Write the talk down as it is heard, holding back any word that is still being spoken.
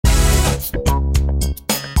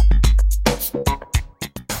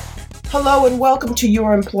Hello and welcome to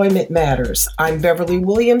Your Employment Matters. I'm Beverly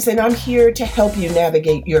Williams and I'm here to help you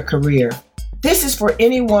navigate your career. This is for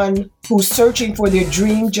anyone who's searching for their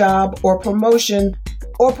dream job or promotion,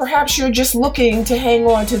 or perhaps you're just looking to hang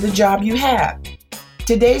on to the job you have.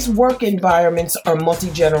 Today's work environments are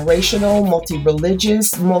multi-generational,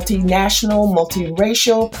 multi-religious, multinational,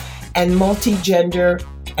 multiracial, and multi-gender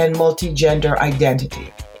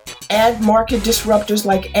identity. Add market disruptors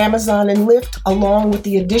like Amazon and Lyft, along with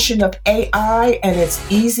the addition of AI, and it's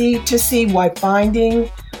easy to see why finding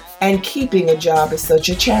and keeping a job is such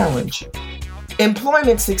a challenge.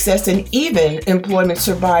 Employment success and even employment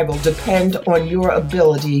survival depend on your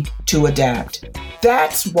ability to adapt.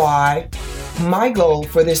 That's why my goal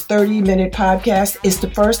for this 30-minute podcast is to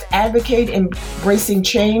first advocate embracing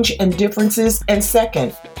change and differences, and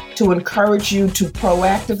second, to encourage you to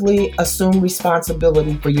proactively assume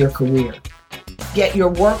responsibility for your career. Get your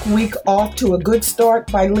work week off to a good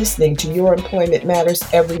start by listening to Your Employment Matters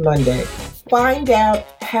every Monday. Find out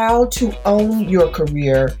how to own your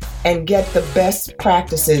career and get the best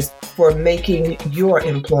practices for making your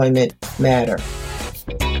employment matter.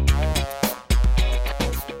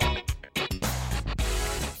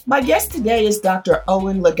 My guest today is Dr.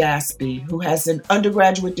 Owen Legaspi, who has an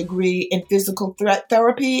undergraduate degree in physical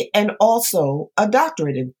therapy and also a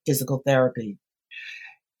doctorate in physical therapy.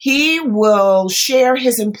 He will share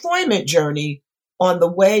his employment journey on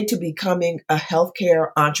the way to becoming a healthcare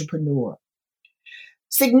entrepreneur.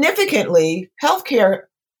 Significantly, healthcare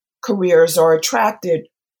careers are attractive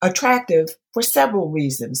for several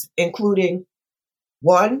reasons, including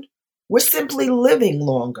 1, we're simply living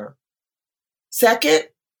longer. 2nd,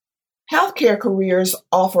 healthcare careers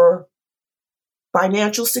offer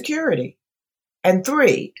financial security. And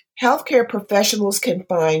 3, healthcare professionals can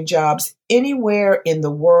find jobs anywhere in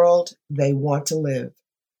the world they want to live.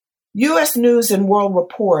 U.S. News and World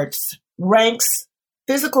Reports ranks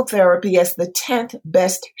physical therapy as the 10th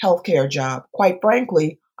best healthcare job. Quite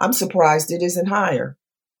frankly, I'm surprised it isn't higher.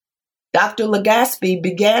 Dr. Legaspi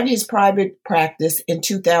began his private practice in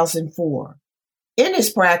 2004. In his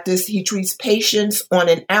practice, he treats patients on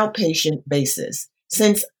an outpatient basis.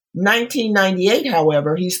 Since 1998,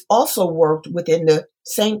 however, he's also worked within the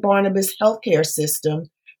St. Barnabas healthcare system,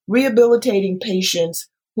 rehabilitating patients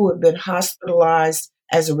who have been hospitalized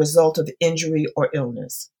as a result of injury or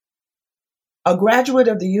illness. A graduate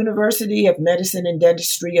of the University of Medicine and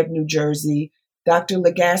Dentistry of New Jersey, Dr.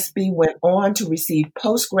 Legaspi went on to receive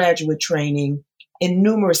postgraduate training in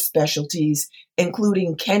numerous specialties,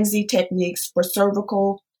 including Kenzie techniques for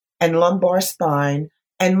cervical and lumbar spine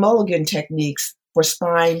and Mulligan techniques for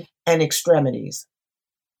spine and extremities.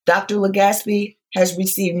 Dr. Legaspi has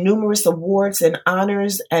received numerous awards and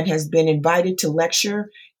honors and has been invited to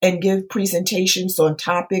lecture and give presentations on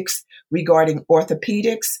topics regarding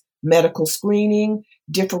orthopedics, medical screening,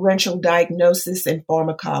 differential diagnosis, and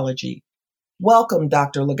pharmacology. Welcome,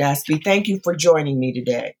 Dr. Legaspi. Thank you for joining me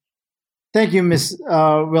today. Thank you, Ms.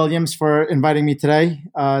 Williams, for inviting me today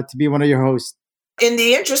to be one of your hosts. In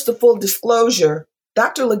the interest of full disclosure,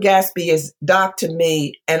 Dr. Legaspi is Doc to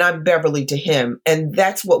me and I'm Beverly to him. And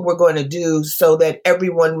that's what we're going to do so that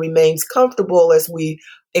everyone remains comfortable as we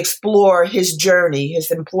explore his journey, his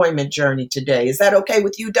employment journey today. Is that okay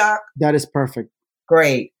with you, Doc? That is perfect.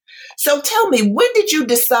 Great. So tell me, when did you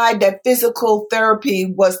decide that physical therapy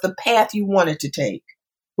was the path you wanted to take?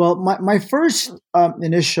 Well, my first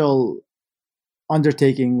initial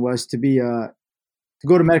undertaking was to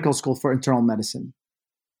go to medical school for internal medicine.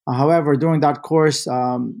 However, during that course,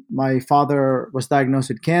 my father was diagnosed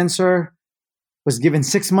with cancer, was given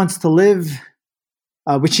 6 months to live,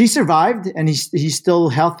 which he survived, and he's still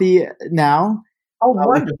healthy now. Oh,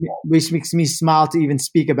 wonderful. Which makes me smile to even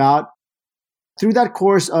speak about. Through that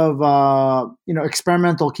course of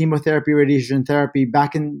experimental chemotherapy, radiation therapy,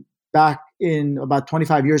 back in about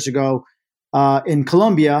 25 years ago, in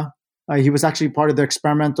Colombia, he was actually part of the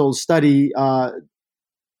experimental study.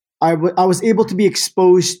 I was able to be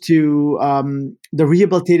exposed to the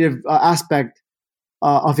rehabilitative aspect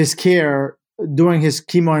of his care during his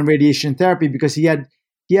chemo and radiation therapy, because he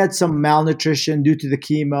had some malnutrition due to the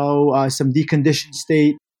chemo, some deconditioned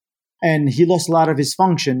state, and he lost a lot of his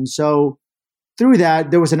function. So through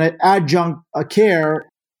that, there was an adjunct care,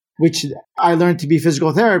 which I learned to be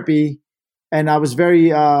physical therapy, and I was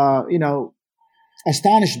very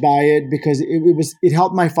astonished by it because it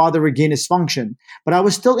helped my father regain his function. But I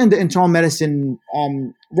was still in the internal medicine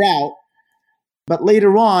route. But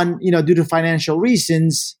later on, due to financial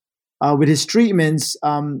reasons, with his treatments,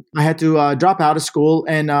 I had to drop out of school,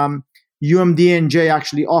 and UMDNJ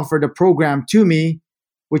actually offered a program to me,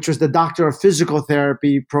 which was the Doctor of Physical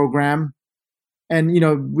Therapy program. And,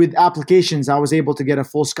 with applications, I was able to get a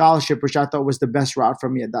full scholarship, which I thought was the best route for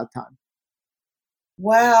me at that time.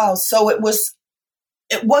 Wow. So it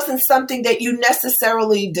wasn't something that you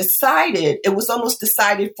necessarily decided. It was almost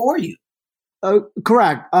decided for you.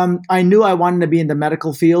 Correct. I knew I wanted to be in the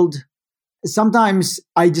medical field. Sometimes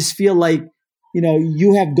I just feel like,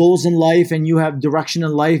 you have goals in life and you have direction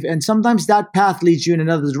in life. And sometimes that path leads you in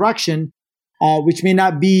another direction, which may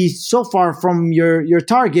not be so far from your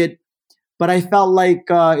target. But I felt like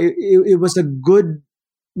it was a good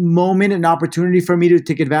moment and opportunity for me to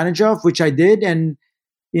take advantage of, which I did. And,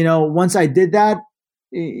 once I did that,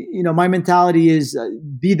 my mentality is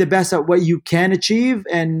be the best at what you can achieve.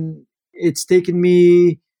 And it's taken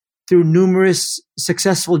me through numerous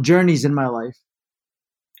successful journeys in my life.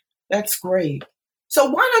 That's great. So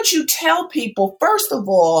why don't you tell people, first of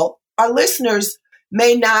all, our listeners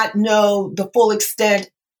may not know the full extent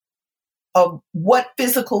of what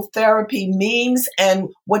physical therapy means and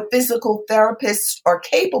what physical therapists are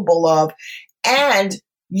capable of. And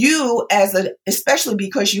you, especially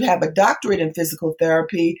because you have a doctorate in physical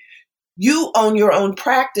therapy, you own your own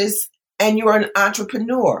practice and you're an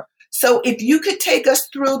entrepreneur. So if you could take us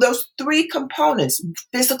through those three components,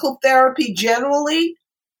 physical therapy generally,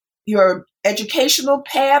 your educational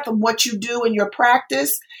path of what you do in your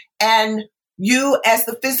practice, and you as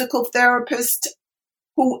the physical therapist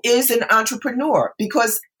who is an entrepreneur,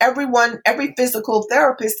 because every physical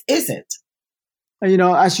therapist isn't.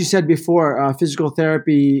 As you said before, physical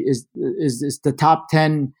therapy is the top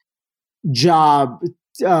 10 job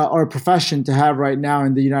or profession to have right now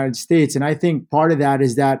in the United States. And I think part of that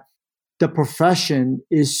is that the profession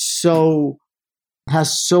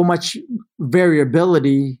has so much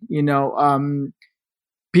variability.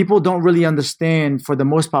 People don't really understand, for the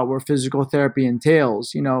most part, what physical therapy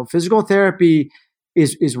entails. Physical therapy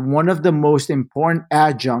is one of the most important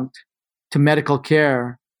adjunct to medical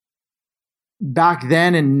care back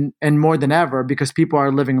then and more than ever, because people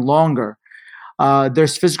are living longer.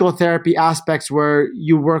 There's physical therapy aspects where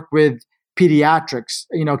you work with pediatrics,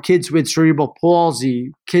 kids with cerebral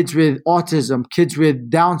palsy, kids with autism, kids with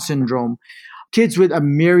Down syndrome, kids with a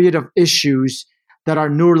myriad of issues that are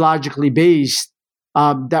neurologically based,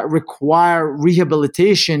 that require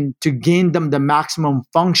rehabilitation to gain them the maximum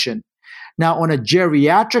function. Now, on a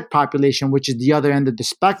geriatric population, which is the other end of the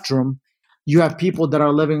spectrum, you have people that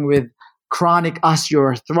are living with chronic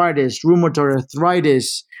osteoarthritis, rheumatoid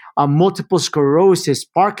arthritis, multiple sclerosis,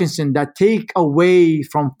 Parkinson, that take away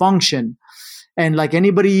from function. And like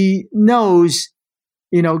anybody knows,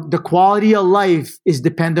 the quality of life is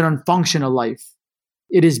dependent on functional life.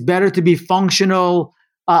 It is better to be functional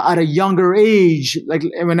at a younger age. Like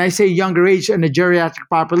when I say younger age in a geriatric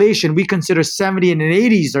population, we consider 70 and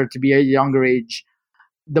 80s are to be a younger age.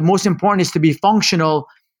 The most important is to be functional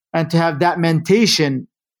and to have that mentation.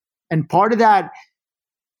 And part of that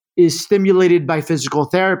is stimulated by physical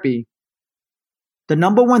therapy. The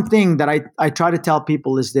number one thing that I try to tell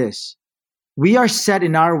people is this: we are set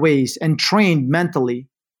in our ways and trained mentally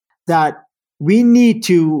that we need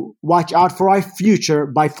to watch out for our future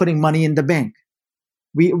by putting money in the bank.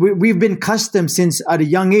 We've been accustomed since at a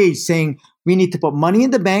young age saying we need to put money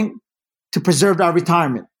in the bank to preserve our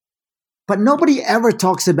retirement. But nobody ever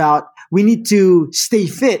talks about we need to stay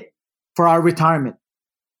fit for our retirement.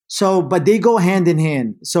 So, but they go hand in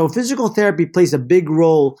hand. So physical therapy plays a big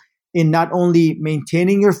role in not only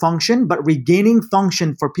maintaining your function, but regaining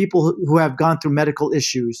function for people who have gone through medical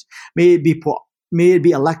issues. May it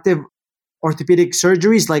be elective orthopedic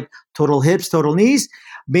surgeries like total hips, total knees,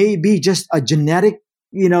 may it be just a genetic,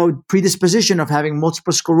 predisposition of having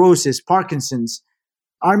multiple sclerosis, Parkinson's.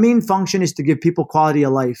 Our main function is to give people quality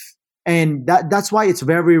of life. And that's why it's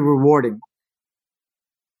very rewarding.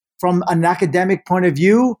 From an academic point of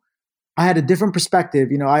view, I had a different perspective.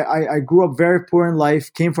 I grew up very poor in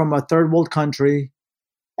life, came from a third world country,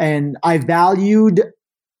 and I valued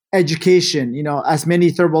education. As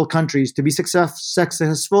many third world countries, to be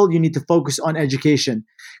successful, you need to focus on education,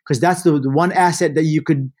 because that's the one asset that you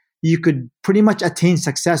could pretty much attain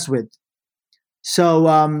success with. So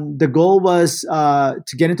the goal was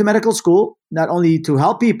to get into medical school, not only to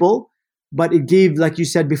help people, but it gave, like you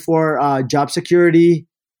said before, job security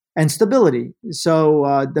and stability.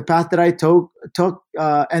 So the path that I took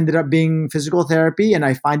ended up being physical therapy, and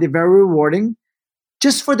I find it very rewarding,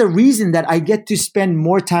 just for the reason that I get to spend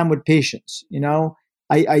more time with patients.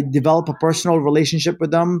 I develop a personal relationship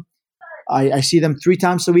with them. I see them 3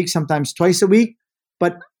 times a week, sometimes twice a week.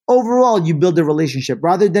 But overall, you build a relationship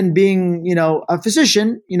rather than being, a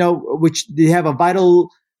physician, which they have a vital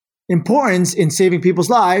importance in saving people's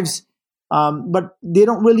lives. But they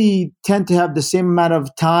don't really tend to have the same amount of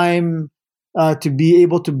time to be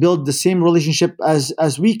able to build the same relationship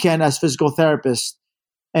as we can as physical therapists.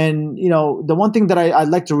 And the one thing that I'd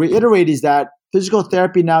like to reiterate is that physical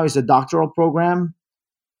therapy now is a doctoral program,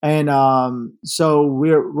 and so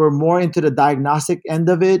we're more into the diagnostic end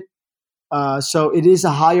of it. So it is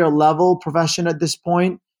a higher level profession at this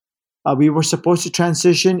point. We were supposed to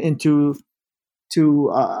transition into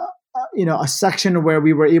a section where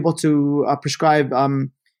we were able to prescribe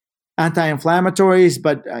anti-inflammatories,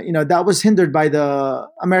 but that was hindered by the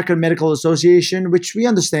American Medical Association, which we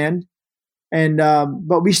understand. And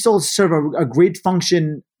but we still serve a great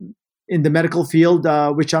function in the medical field,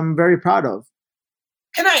 which I'm very proud of.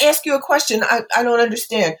 Can I ask you a question? I don't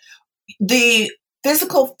understand. The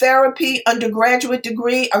physical therapy undergraduate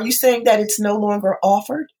degree, are you saying that it's no longer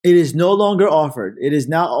offered? It is no longer offered. It is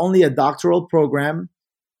now only a doctoral program.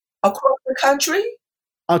 Across the country?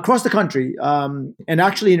 Across the country. And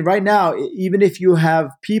actually, right now, even if you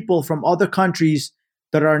have people from other countries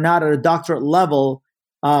that are not at a doctorate level,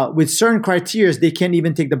 with certain criteria, they can't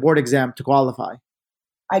even take the board exam to qualify.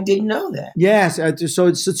 I didn't know that. Yes.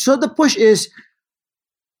 So the push is,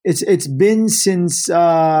 it's been since,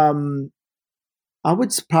 I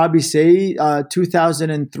would probably say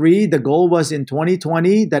 2003. The goal was in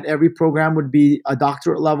 2020 that every program would be a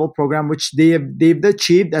doctorate level program, which they've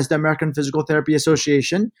achieved as the American Physical Therapy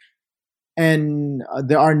Association. And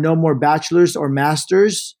there are no more bachelors or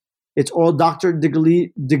masters. It's all doctorate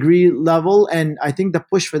degree level. And I think the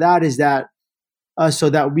push for that is that so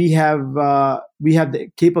that we have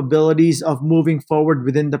the capabilities of moving forward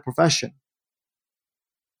within the profession.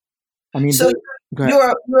 I mean, so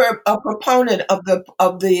you're a proponent of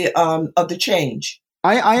the change.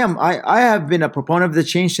 I am. I have been a proponent of the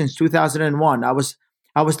change since 2001. I was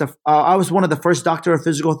one of the first doctor of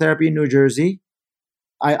physical therapy in New Jersey.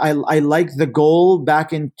 I liked the goal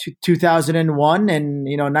back in 2001, and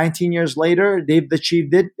 19 years later, they've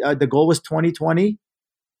achieved it. The goal was 2020.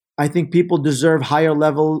 I think people deserve higher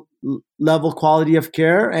level quality of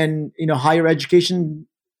care, and higher education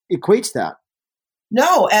equates that.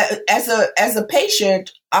 No, as a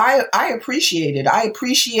patient, I appreciate it. I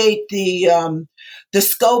appreciate the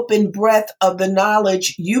scope and breadth of the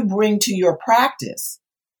knowledge you bring to your practice,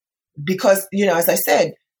 because as I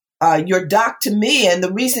said, you're doc to me, and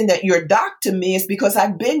the reason that you're doc to me is because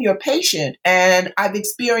I've been your patient and I've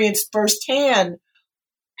experienced firsthand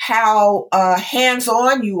how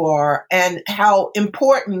hands-on you are and how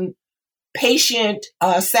important patient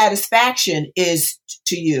satisfaction is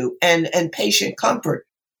to you and patient comfort.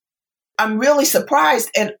 I'm really surprised.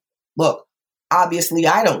 And look, obviously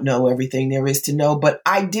I don't know everything there is to know, but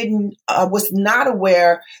I was not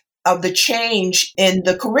aware of the change in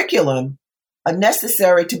the curriculum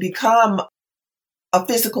necessary to become a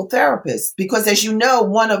physical therapist. Because as you know,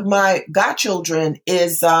 one of my godchildren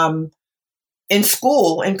is in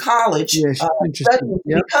school, in college, studying to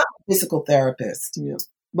become a physical therapist. Yeah.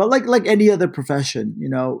 But like any other profession,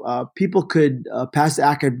 people could pass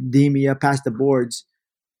academia, pass the boards,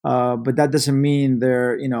 but that doesn't mean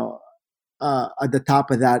they're, at the top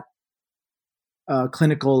of that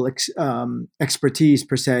clinical expertise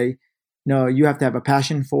per se. You have to have a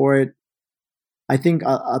passion for it. I think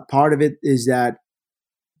a part of it is that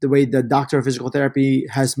the way the doctor of physical therapy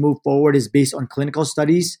has moved forward is based on clinical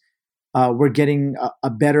studies. We're getting a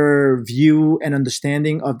better view and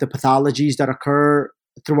understanding of the pathologies that occur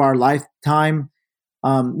through our lifetime.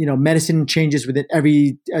 Medicine changes within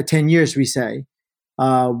every 10 years, we say,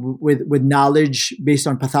 with knowledge based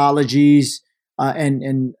on pathologies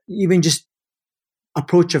and even just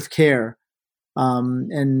approach of care.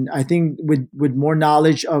 And I think with more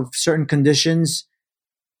knowledge of certain conditions,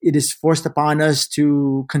 it is forced upon us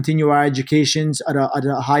to continue our educations at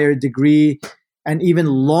a higher degree and even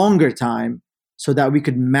longer time, so that we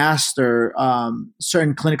could master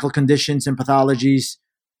certain clinical conditions and pathologies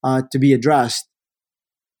to be addressed.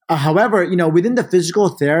 However, within the physical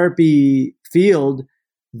therapy field,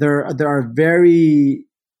 there are very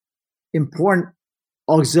important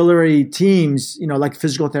auxiliary teams, like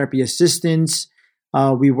physical therapy assistants.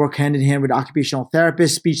 We work hand in hand with occupational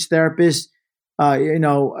therapists, speech therapists,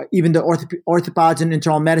 even the orthopods and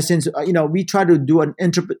internal medicines. We try to do an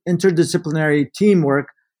interdisciplinary teamwork,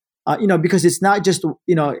 because it's not just,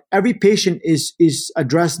 every patient is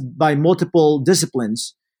addressed by multiple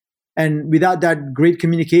disciplines. And without that great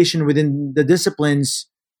communication within the disciplines,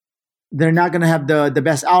 they're not going to have the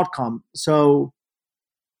best outcome. So,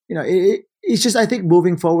 it's just, I think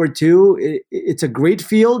moving forward too, it's a great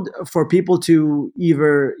field for people to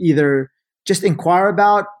either just inquire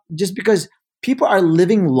about, just because people are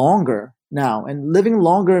living longer now, and living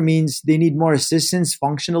longer means they need more assistance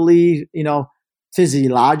functionally,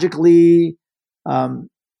 physiologically,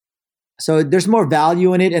 So there's more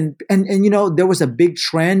value in it, and there was a big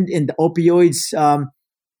trend in the opioids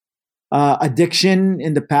addiction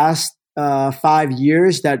in the past 5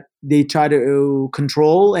 years that they try to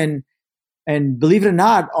control, and believe it or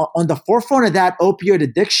not, on the forefront of that opioid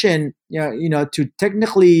addiction, to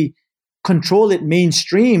technically control it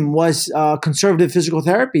mainstream was conservative physical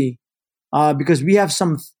therapy, because we have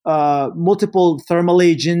some multiple thermal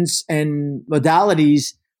agents and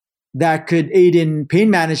modalities that could aid in pain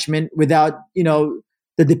management without,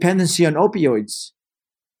 the dependency on opioids.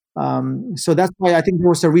 So that's why I think there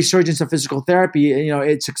was a resurgence of physical therapy,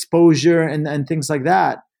 its exposure and things like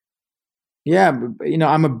that. Yeah,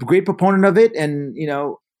 I'm a great proponent of it, and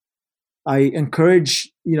I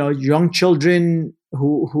encourage young children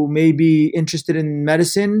who may be interested in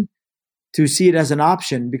medicine to see it as an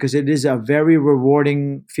option, because it is a very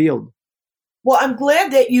rewarding field. Well, I'm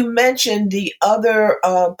glad that you mentioned the other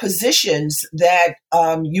positions that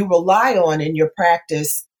you rely on in your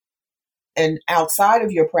practice and outside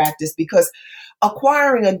of your practice, because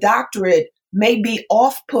acquiring a doctorate may be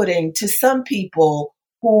off-putting to some people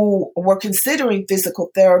who were considering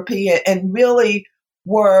physical therapy and really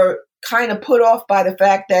were kind of put off by the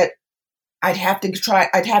fact that I'd have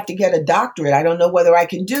to get a doctorate. I don't know whether I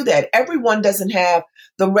can do that. Everyone doesn't have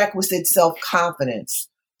the requisite self-confidence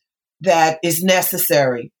that is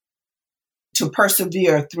necessary to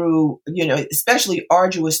persevere through, especially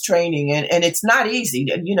arduous training. And it's not easy.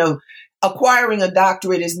 Acquiring a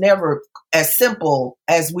doctorate is never as simple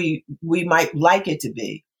as we might like it to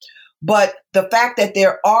be. But the fact that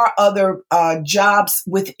there are other jobs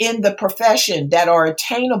within the profession that are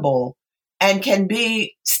attainable and can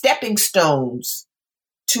be stepping stones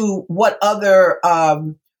to what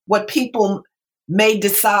people may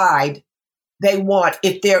decide they want,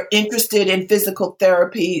 if they're interested in physical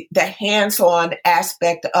therapy, the hands-on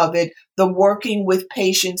aspect of it, the working with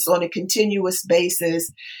patients on a continuous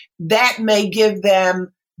basis, that may give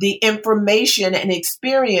them the information and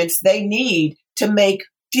experience they need to make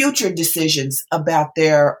future decisions about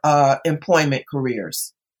their employment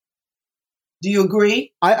careers. Do you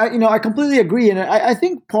agree? I completely agree, and I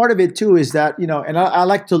think part of it too is that and I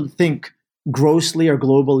like to think grossly or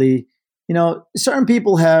globally. Certain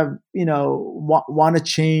people have want to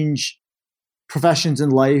change professions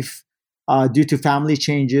in life due to family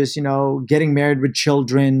changes. Getting married with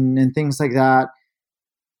children and things like that.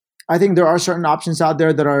 I think there are certain options out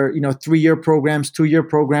there that are 3-year programs, 2-year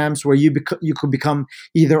programs where you could become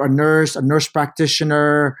either a nurse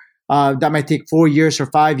practitioner. That might take 4 years or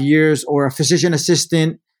 5 years, or a physician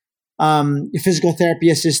assistant, a physical therapy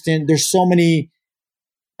assistant. There's so many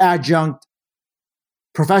adjunct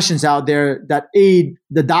professions out there that aid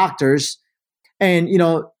the doctors. And,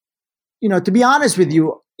 to be honest with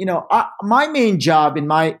you, my main job in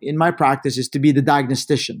my practice is to be the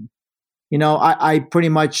diagnostician. I pretty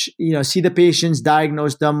much, see the patients,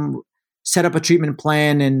 diagnose them, set up a treatment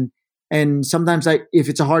plan, and sometimes if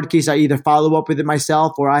it's a hard case, I either follow up with it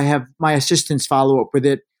myself or I have my assistants follow up with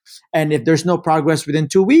it. And if there's no progress within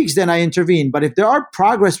 2 weeks, then I intervene. But if there are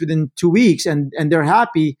progress within 2 weeks and they're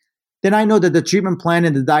happy, then I know that the treatment plan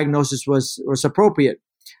and the diagnosis was appropriate.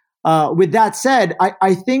 With that said,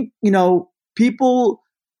 I think, people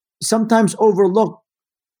sometimes overlook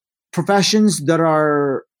professions that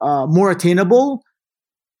are more attainable,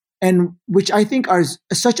 and which I think are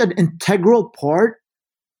such an integral part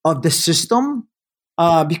of the system,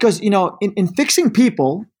 because in fixing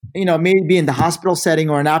people, maybe in the hospital setting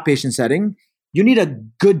or an outpatient setting, you need a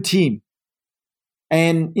good team,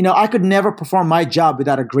 and I could never perform my job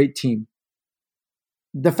without a great team.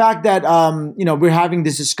 The fact that we're having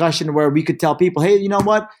this discussion where we could tell people, hey, you know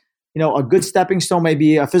what, a good stepping stone may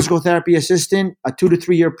be a physical therapy assistant, a 2 to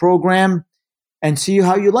 3 year program, and see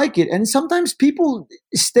how you like it. And sometimes people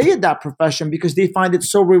stay at that profession because they find it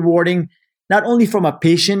so rewarding, not only from a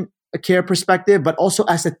patient care perspective, but also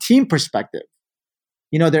as a team perspective.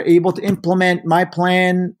 They're able to implement my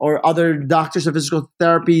plan or other doctors of physical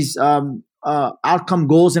therapy's outcome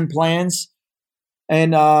goals and plans.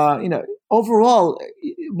 And, overall,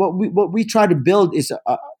 what we try to build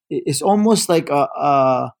is almost like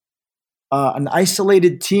an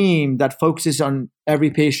isolated team that focuses on every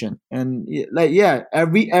patient. And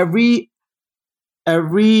every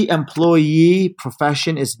employee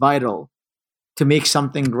profession is vital to make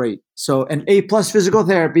something great. So an A+ physical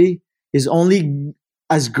therapy is only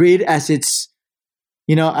as great as its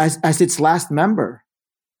as its last member.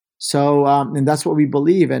 So and that's what we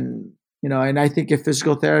believe. And and I think if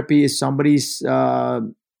physical therapy is somebody's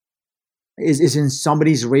is in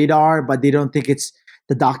somebody's radar, but they don't think it's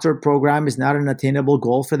the doctorate program is not an attainable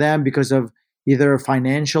goal for them because of either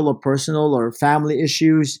financial or personal or family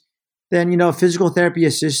issues, then, a physical therapy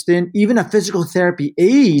assistant, even a physical therapy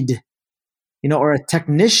aide, or a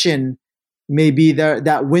technician may be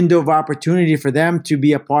that window of opportunity for them to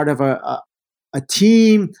be a part of a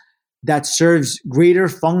team that serves greater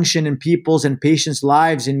function in people's and patients'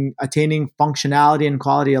 lives in attaining functionality and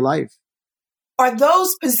quality of life. Are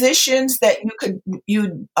those positions that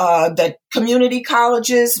that community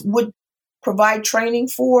colleges would provide training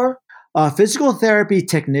for? Physical therapy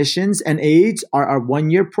technicians and aides are a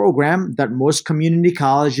one-year program that most community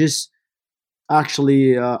colleges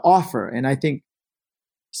actually offer. And I think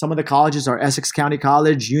some of the colleges are Essex County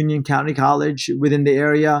College, Union County College within the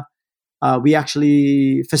area. We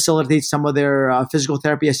actually facilitate some of their physical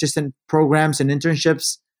therapy assistant programs and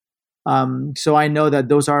internships. So I know that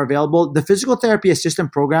those are available. The physical therapy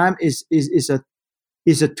assistant program is a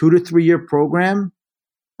 2 to 3 year program.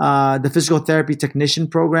 The physical therapy technician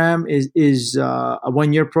program is a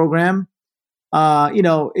 1 year program.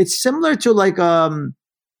 It's similar to like a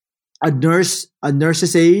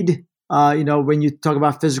nurse's aide. When you talk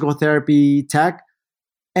about physical therapy tech,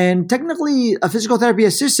 and technically a physical therapy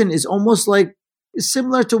assistant is almost like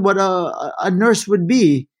similar to what a nurse would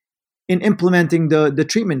be in implementing the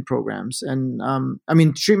treatment programs and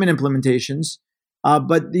treatment implementations.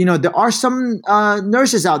 But there are some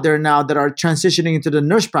nurses out there now that are transitioning into the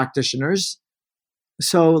nurse practitioners.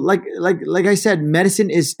 So like I said, medicine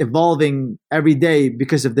is evolving every day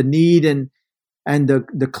because of the need and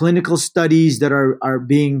the clinical studies that are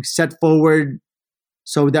being set forward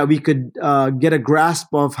so that we could get a grasp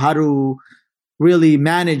of how to really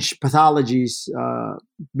manage pathologies,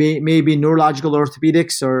 maybe neurological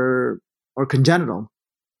orthopedics or congenital.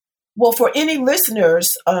 Well, for any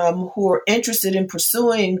listeners who are interested in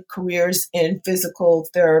pursuing careers in physical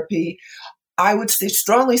therapy, I would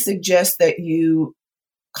strongly suggest that you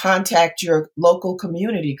contact your local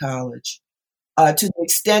community college. To the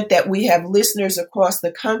extent that we have listeners across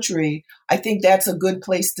the country, I think that's a good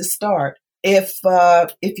place to start. If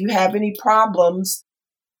you have any problems,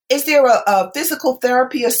 is there a physical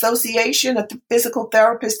therapy association, a physical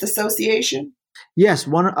therapist association? Yes,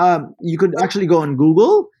 one. You could actually go on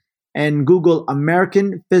Google and Google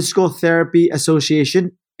American Physical Therapy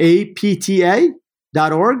Association, APTA.org,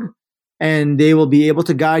 and they will be able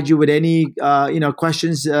to guide you with any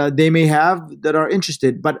questions they may have that are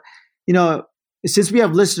interested. But since we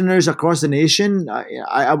have listeners across the nation,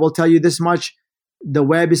 I will tell you this much. The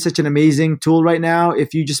web is such an amazing tool right now.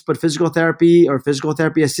 If you just put physical therapy or physical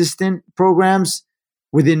therapy assistant programs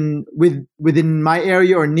within my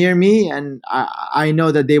area or near me, and I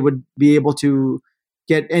know that they would be able to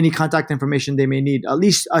get any contact information they may need, at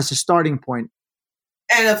least as a starting point.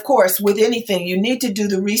 And of course, with anything, you need to do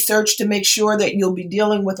the research to make sure that you'll be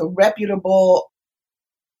dealing with a reputable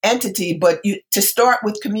entity. But to start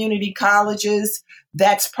with community colleges,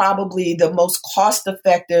 that's probably the most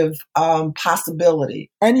cost-effective possibility.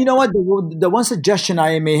 And you know what? The one suggestion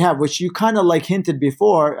I may have, which you kind of like hinted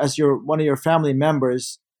before, as one of your family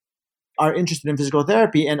members are interested in physical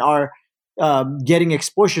therapy and are getting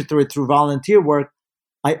exposure through it through volunteer work,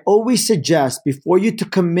 I always suggest before you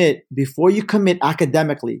commit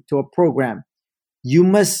academically to a program, you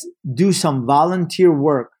must do some volunteer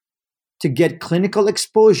work to get clinical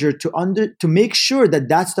exposure to make sure that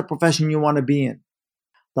that's the profession you want to be in.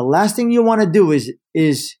 The last thing you want to do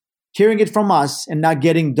is hearing it from us and not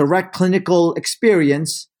getting direct clinical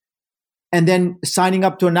experience and then signing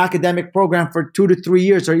up to an academic program for 2 to 3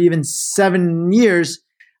 years or even 7 years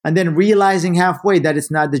and then realizing halfway that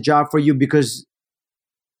it's not the job for you because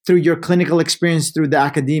through your clinical experience through the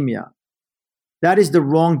academia. That is the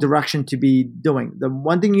wrong direction to be doing. The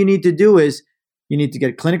one thing you need to do is you need to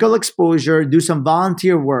get clinical exposure, do some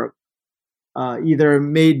volunteer work, either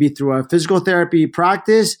maybe through a physical therapy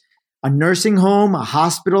practice, a nursing home, a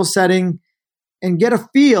hospital setting, and get a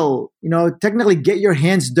feel, technically get your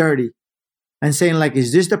hands dirty and saying like,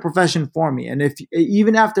 is this the profession for me? And if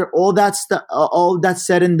even after all that's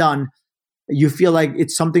said and done, you feel like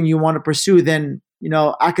it's something you want to pursue, then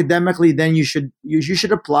academically, then you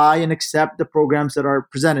should apply and accept the programs that are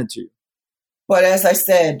presented to you. But as I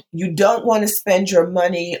said, you don't want to spend your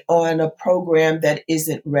money on a program that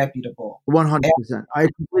isn't reputable. 100%. I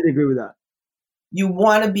completely agree with that. You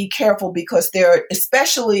want to be careful because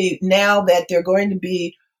especially now that there are going to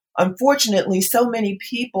be, unfortunately, so many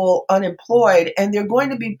people unemployed, and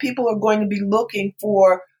people are going to be looking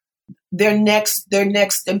for their next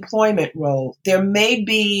employment role. There may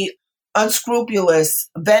be unscrupulous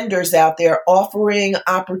vendors out there offering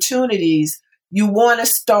opportunities. You want to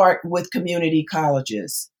start with community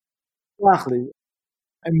colleges. Exactly.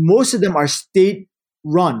 And most of them are state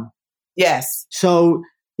run. Yes. So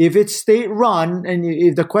if it's state run, and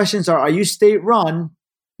if the questions are you state run,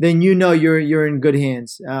 then you're in good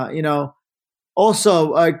hands.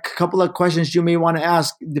 Also, a couple of questions you may want to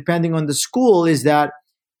ask, depending on the school, is that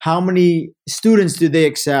how many students do they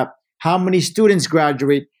accept? How many students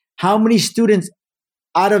graduate? How many students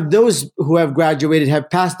out of those who have graduated have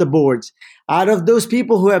passed the boards? Out of those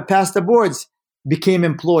people who have passed the boards became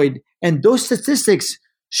employed. And those statistics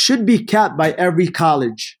should be kept by every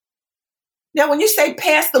college. Now, when you say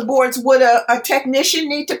pass the boards, would a technician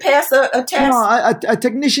need to pass a test? No, a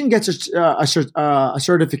technician gets a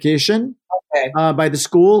certification Okay. by the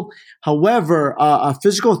school. However, a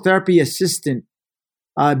physical therapy assistant,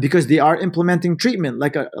 because they are implementing treatment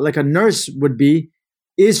like a nurse would be,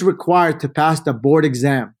 is required to pass the board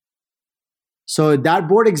exam. So that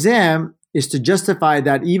board exam is to justify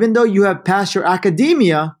that even though you have passed your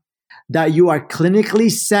academia, that you are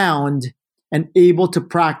clinically sound and able to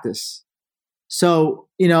practice. So,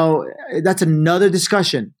 that's another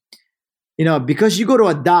discussion. Because you go to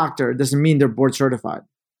a doctor doesn't mean they're board certified.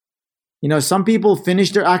 Some people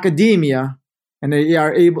finish their academia and they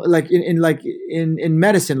are able, like in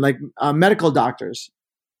medicine, like medical doctors.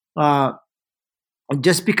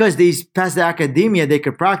 Just because they pass the academia, they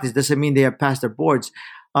could practice doesn't mean they have passed their boards.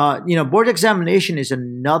 Board examination is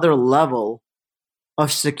another level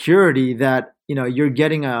of security that, you're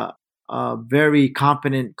getting a very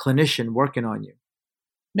competent clinician working on you.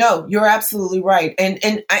 No, you're absolutely right.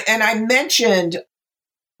 And I mentioned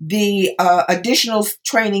the additional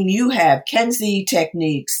training you have, Kenzie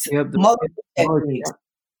techniques, multiple techniques. Yeah.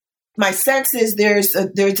 My sense is there's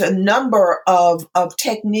a number of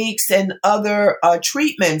techniques and other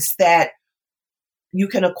treatments that you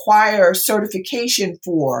can acquire certification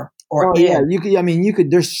for. You could.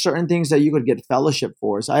 There's certain things that you could get fellowship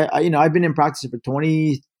for. So I've been in practice for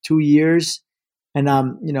 22 years, and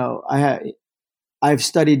I've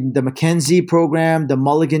studied the McKenzie program, the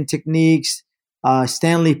Mulligan techniques,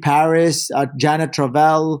 Stanley Paris, Janet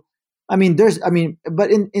Travell.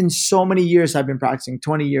 But in so many years I've been practicing,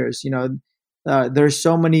 20 years. There's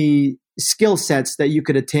so many skill sets that you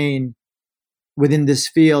could attain within this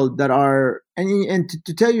field that are, and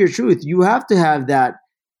to tell you the truth, you have to have that.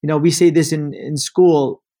 We say this in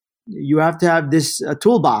school, you have to have this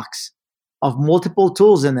toolbox of multiple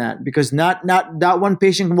tools in that, because not that one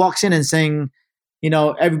patient walks in and saying,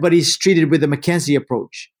 everybody's treated with the McKenzie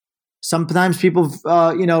approach. Sometimes people,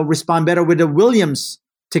 respond better with the Williams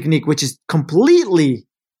technique, which is completely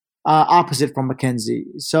opposite from McKenzie.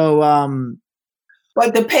 So,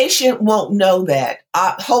 but the patient won't know that.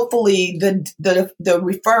 Hopefully, the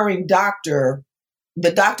referring doctor,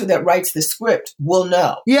 the doctor that writes the script, will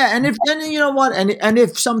know. Yeah, and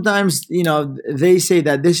if sometimes they say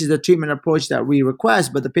that this is the treatment approach that we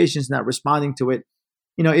request, but the patient's not responding to it,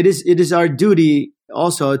 it is our duty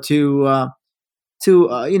also to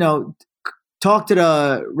talk to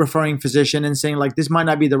the referring physician and saying, like, this might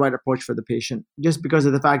not be the right approach for the patient, just because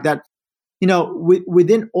of the fact that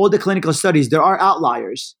within all the clinical studies there are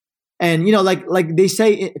outliers, and like they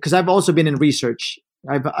say, because I've also been in research.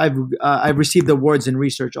 I've received awards in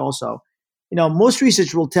research also. Most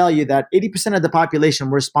research will tell you that 80% of the population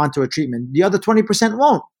will respond to a treatment. The other 20%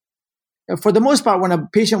 won't. For the most part, when a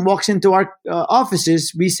patient walks into our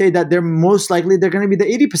offices, we say that they're going to be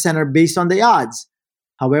the 80%er based on the odds.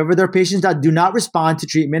 However, there are patients that do not respond to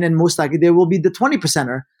treatment, and most likely they will be the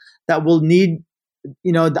 20%er that will need,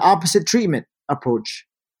 the opposite treatment approach.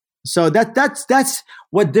 So that's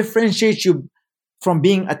what differentiates you from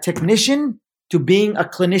being a technician to being a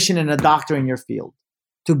clinician and a doctor in your field.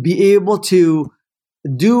 To be able to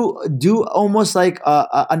do almost like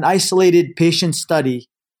an isolated patient study,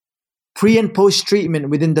 pre and post treatment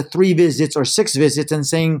within the 3 visits or 6 visits, and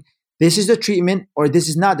saying this is the treatment or this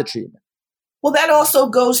is not the treatment. Well, that also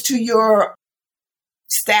goes to your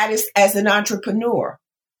status as an entrepreneur.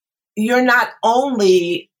 You're not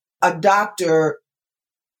only a doctor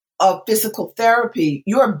of physical therapy,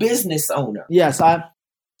 you're a business owner. Yes, I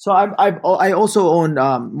also own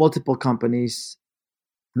multiple companies,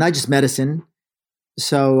 not just medicine.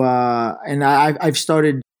 So and I've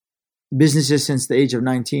started businesses since the age of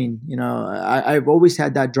 19. I've always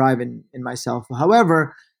had that drive in myself.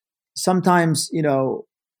 However, sometimes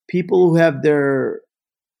people who have their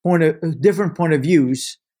different point of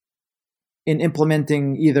views in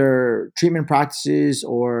implementing either treatment practices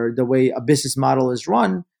or the way a business model is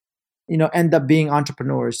run, end up being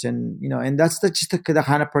entrepreneurs. And that's just the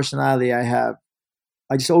kind of personality I have.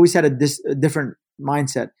 I just always had a different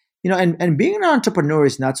mindset, and being an entrepreneur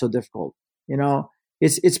is not so difficult.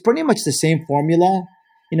 It's pretty much the same formula.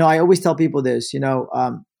 I always tell people this,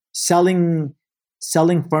 selling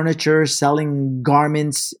selling furniture, selling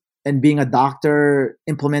garments, and being a doctor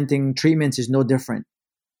implementing treatments is no different.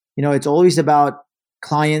 It's always about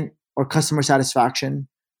client or customer satisfaction.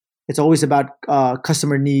 It's always about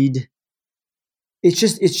customer need. It's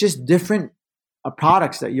just different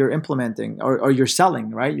products that you're implementing or you're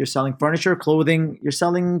selling, right? You're selling furniture, clothing, you're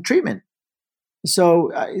selling treatment.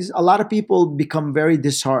 So a lot of people become very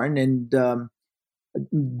disheartened and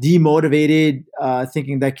demotivated,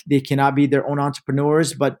 thinking that they cannot be their own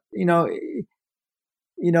entrepreneurs. But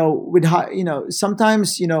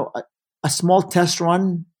sometimes a small test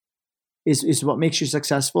run is what makes you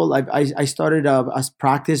successful. I started a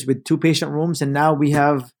practice with 2 patient rooms, and now we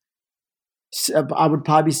have, I would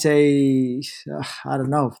probably say, I don't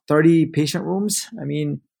know, 30 patient rooms. I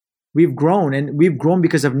mean, we've grown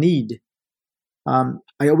because of need. I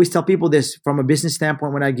always tell people this from a business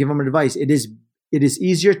standpoint when I give them advice. It is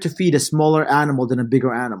easier to feed a smaller animal than a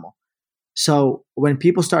bigger animal. So when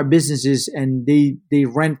people start businesses and they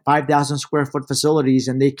rent 5,000 square foot facilities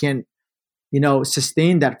and they can,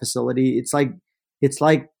 sustain that facility, it's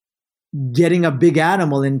like getting a big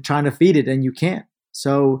animal and trying to feed it, and you can't.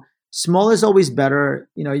 So small is always better.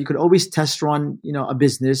 You could always test run, a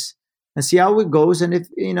business and see how it goes. And if,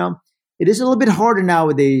 it is a little bit harder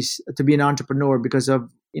nowadays to be an entrepreneur because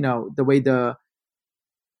of, the way the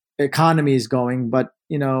economy is going. But,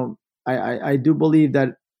 I do believe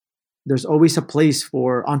that there's always a place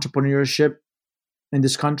for entrepreneurship in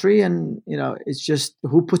this country. And, it's just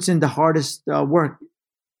who puts in the hardest work,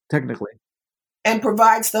 technically. And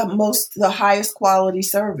provides the highest quality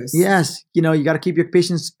service. Yes. You got to keep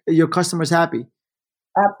your customers happy.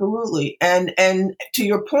 Absolutely. And to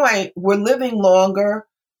your point, we're living longer.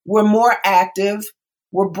 We're more active.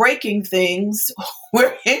 We're breaking things.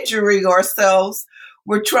 We're injuring ourselves.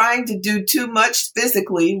 We're trying to do too much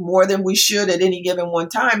physically, more than we should at any given one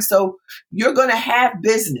time. So you're going to have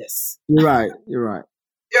business. You're right.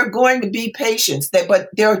 There are going to be patients, but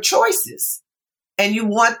there are choices, and you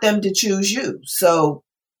want them to choose you. So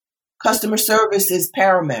customer service is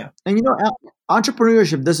paramount. And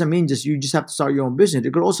entrepreneurship doesn't mean you just have to start your own business.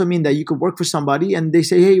 It could also mean that you could work for somebody and they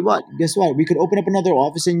say, hey, guess what? We could open up another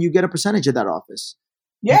office and you get a percentage of that office.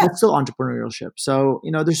 Yeah. That's still entrepreneurship. So,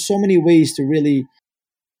 there's so many ways to really,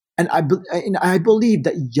 and I believe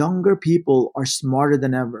that younger people are smarter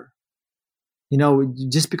than ever,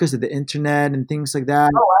 just because of the internet and things like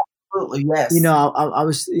that. Oh, absolutely. Yes. I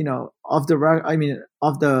was, off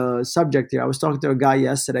the subject here, I was talking to a guy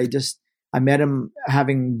yesterday. I met him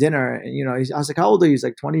having dinner, and, I was like, how old are you? He's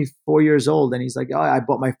like 24 years old. And he's like, oh, I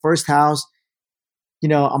bought my first house. I'm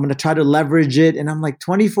going to try to leverage it. And I'm like,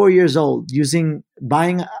 24 years old,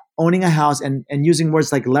 owning a house and using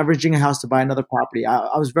words like leveraging a house to buy another property.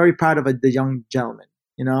 I was very proud of the young gentleman,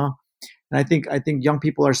 and I think young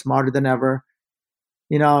people are smarter than ever,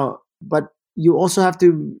 but you also have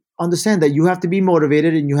to understand that you have to be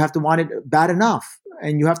motivated and you have to want it bad enough,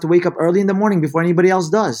 and you have to wake up early in the morning before anybody else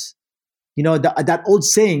does. That old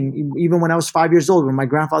saying, even when I was 5 years old, when my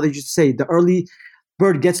grandfather used to say, the early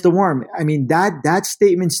bird gets the worm. I mean, that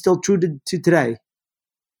statement's still true to today.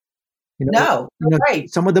 Right.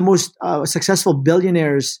 Some of the most successful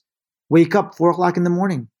billionaires wake up 4 o'clock in the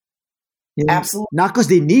morning. Absolutely. Not because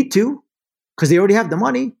they need to, because they already have the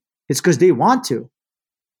money. It's because they want to.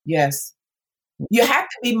 Yes. You have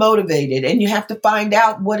to be motivated, and you have to find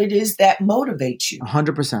out what it is that motivates you.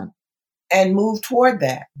 100%. And move toward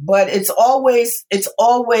that. But it's always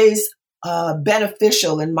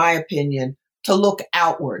beneficial, in my opinion, to look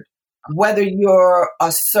outward. Whether you're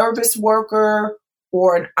a service worker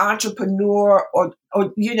or an entrepreneur or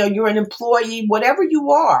you're an employee, whatever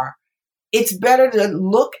you are, it's better to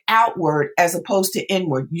look outward as opposed to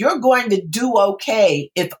inward. You're going to do okay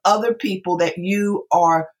if other people that you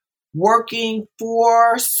are working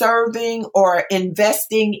for, serving, or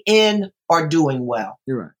investing in are doing well.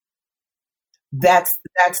 You're right. That's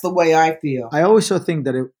the way I feel. I always think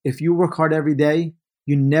that if you work hard every day,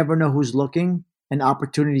 you never know who's looking, and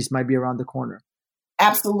opportunities might be around the corner.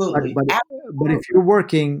 Absolutely. But if you're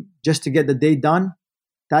working just to get the day done,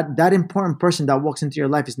 that important person that walks into your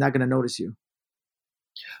life is not going to notice you.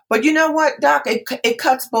 But you know what, Doc? It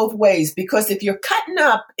cuts both ways, because if you're cutting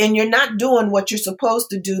up and you're not doing what you're supposed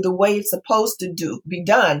to do the way it's supposed to be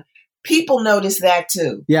done, people notice that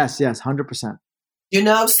too. Yes, 100%.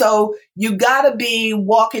 So you got to be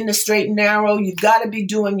walking the straight and narrow. You've got to be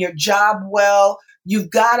doing your job well.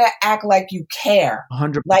 You've got to act like you care.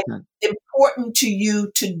 100%. Like it's important to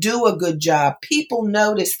you to do a good job. People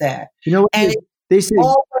notice that. And they say,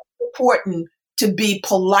 always important to be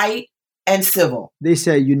polite and civil. They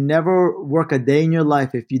say you never work a day in your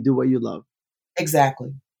life if you do what you love.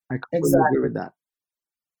 Exactly. I completely agree with that.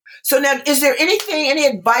 So now, is there any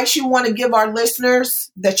advice you want to give our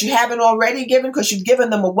listeners that you haven't already given? Because you've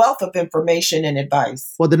given them a wealth of information and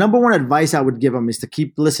advice. Well, the number one advice I would give them is to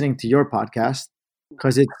keep listening to your podcast,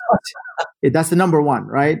 because that's the number one,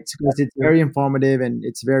 right? Because it's very informative and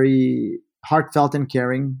it's very heartfelt and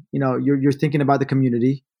caring. You're thinking about the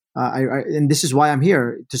community. And this is why I'm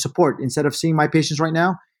here, to support. Instead of seeing my patients right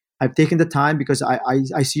now, I've taken the time because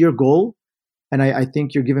I see your goal. And I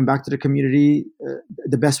think you're giving back to the community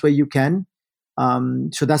the best way you can.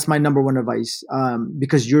 So that's my number one advice,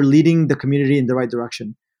 because you're leading the community in the right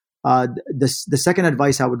direction. The second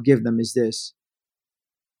advice I would give them is this: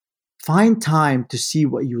 find time to see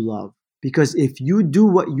what you love. Because if you do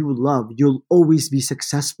what you love, you'll always be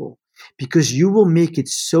successful, because you will make it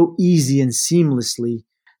so easy and seamlessly.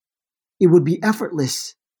 It would be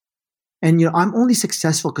effortless. And I'm only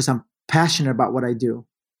successful because I'm passionate about what I do.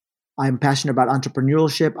 I'm passionate about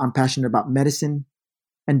entrepreneurship. I'm passionate about medicine.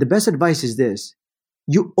 And the best advice is this: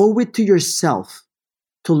 you owe it to yourself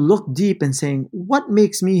to look deep and saying, what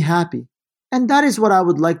makes me happy? And that is what I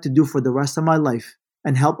would like to do for the rest of my life,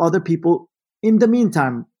 and help other people in the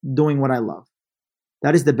meantime doing what I love.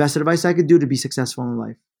 That is the best advice I could do to be successful in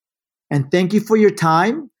life. And thank you for your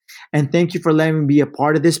time. And thank you for letting me be a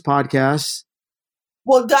part of this podcast.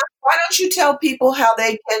 Well, Doc, why don't you tell people how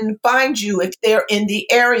they can find you if they're in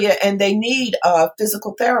the area and they need a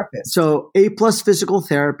physical therapist? So A+ Physical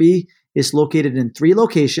Therapy is located in 3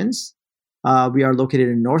 locations. We are located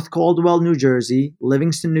in North Caldwell, New Jersey,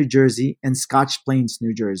 Livingston, New Jersey, and Scotch Plains,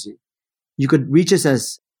 New Jersey. You could reach us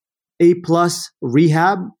as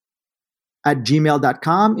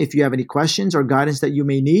aplusrehab@gmail.com if you have any questions or guidance that you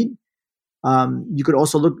may need. You could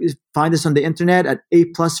also find us on the internet at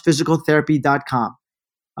aplusphysicaltherapy.com.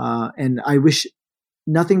 And I wish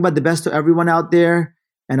nothing but the best to everyone out there.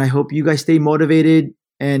 And I hope you guys stay motivated.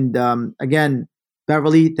 And again,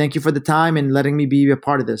 Beverly, thank you for the time and letting me be a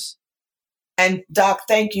part of this. And Doc,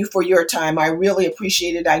 thank you for your time. I really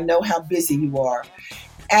appreciate it. I know how busy you are.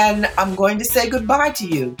 And I'm going to say goodbye to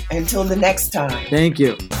you until the next time. Thank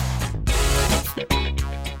you.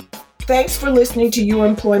 Thanks for listening to Your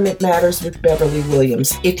Employment Matters with Beverly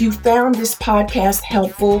Williams. If you found this podcast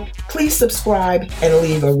helpful, please subscribe and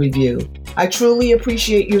leave a review. I truly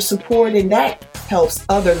appreciate your support, and that helps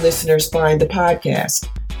other listeners find the podcast.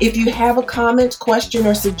 If you have a comment, question,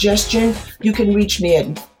 or suggestion, you can reach me at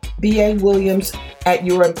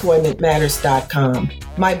baWilliams@youremploymentmatters.com.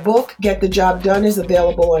 My book, Get the Job Done, is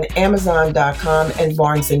available on Amazon.com and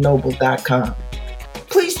BarnesandNoble.com.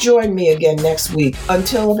 Please join me again next week.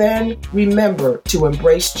 Until then, remember to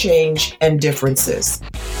embrace change and differences.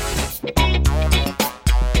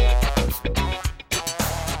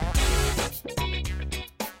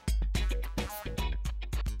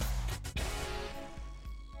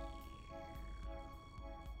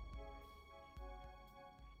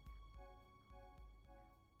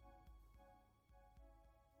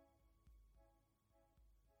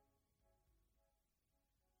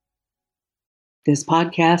 This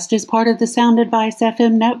podcast is part of the Sound Advice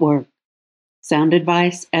FM network. Sound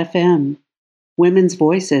Advice FM. Women's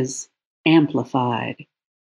voices amplified.